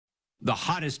The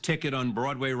hottest ticket on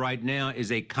Broadway right now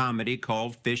is a comedy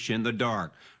called Fish in the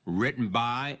Dark, written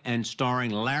by and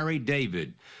starring Larry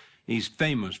David. He's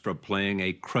famous for playing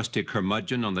a crusty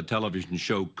curmudgeon on the television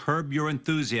show Curb Your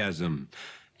Enthusiasm,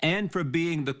 and for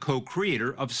being the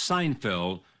co-creator of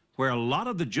Seinfeld, where a lot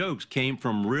of the jokes came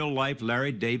from real-life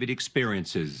Larry David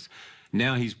experiences.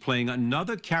 Now he's playing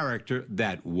another character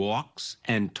that walks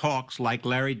and talks like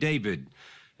Larry David.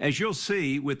 As you'll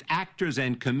see, with actors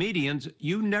and comedians,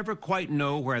 you never quite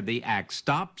know where the act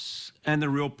stops and the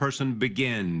real person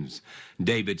begins.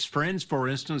 David's friends, for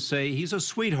instance, say he's a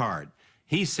sweetheart.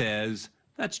 He says,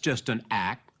 that's just an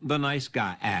act, the nice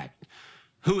guy act.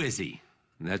 Who is he?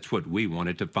 That's what we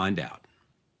wanted to find out.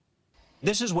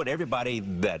 This is what everybody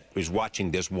that is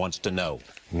watching this wants to know.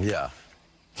 Yeah.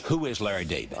 Who is Larry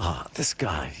David? This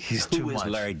guy, he's too much. Who is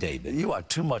Larry David? You are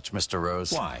too much, Mr.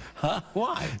 Rose. Why? Huh?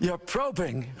 Why? You're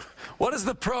probing. What is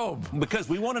the probe? Because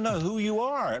we want to know who you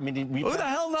are. I mean, who the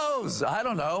hell knows? I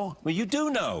don't know. Well, you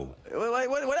do know.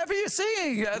 Whatever you're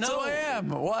seeing, that's who I am.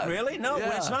 What? Really? No,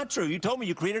 yeah. It's not true. You told me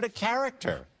you created a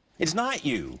character. It's not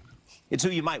you. It's who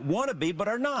you might want to be, but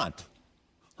are not.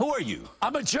 Who are you?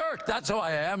 I'm a jerk. That's who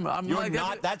I am. You're like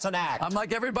not. That's an act. I'm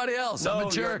like everybody else. No, I'm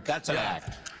a jerk. That's an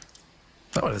act.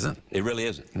 No, it isn't. It really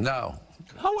isn't. No.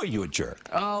 How are you a jerk?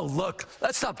 Oh, look,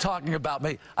 let's stop talking about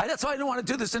me. That's why I didn't want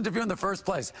to do this interview in the first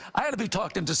place. I had to be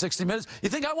talked into 60 Minutes. You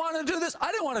think I wanted to do this?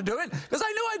 I didn't want to do it because I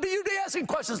knew you'd be asking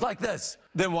questions like this.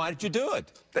 Then why did you do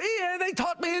it? They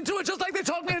talked me into it just like they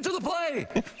talked me into the play.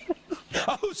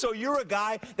 Oh, so you're a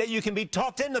guy that you can be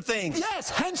talked into things. Yes,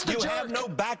 hence the jerk. You have no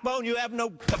backbone. You have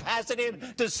no capacity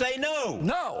to say no.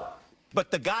 No. But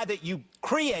the guy that you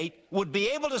create would be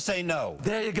able to say no.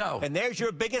 There you go. And there's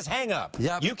your biggest hang-up.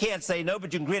 Yep. You can't say no,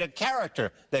 but you can create a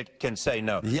character that can say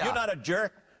no. Yeah. You're not a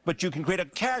jerk, but you can create a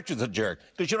character that's a jerk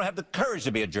because you don't have the courage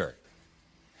to be a jerk.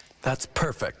 That's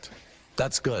perfect.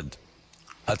 That's good.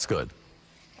 That's good.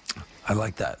 I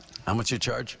like that. How much you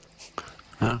charge?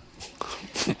 Huh?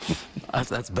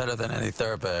 That's better than any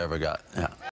therapy I ever got. Yeah.